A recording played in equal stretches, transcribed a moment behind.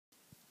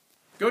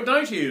Good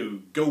day to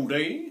you,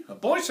 Goldie.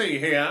 Boycie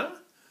here.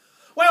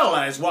 Well,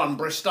 as one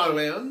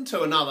Bristolian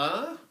to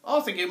another,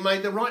 I think you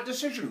made the right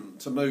decision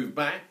to move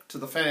back to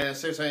the fair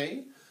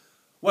city.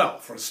 Well,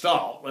 for a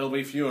start, there'll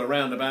be fewer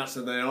roundabouts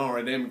than there are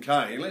in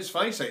MK, let's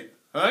face it,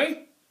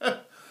 eh?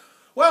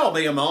 Well,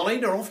 me and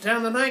Marlene are off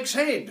down the Nag's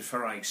Head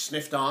for a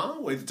snifter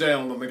with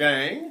Dell and the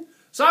gang.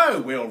 So,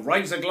 we'll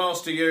raise a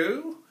glass to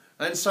you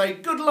and say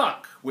good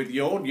luck with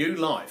your new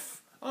life.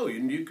 Oh,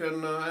 and you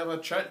can have a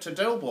chat to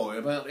Del Boy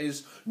about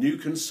his new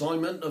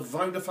consignment of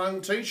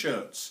Vodafone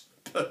T-shirts.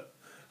 I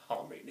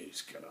mean,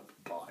 who's going to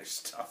buy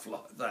stuff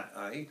like that,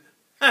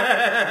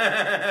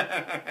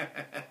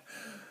 eh?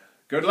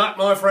 Good luck,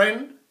 my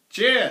friend.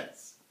 Cheers.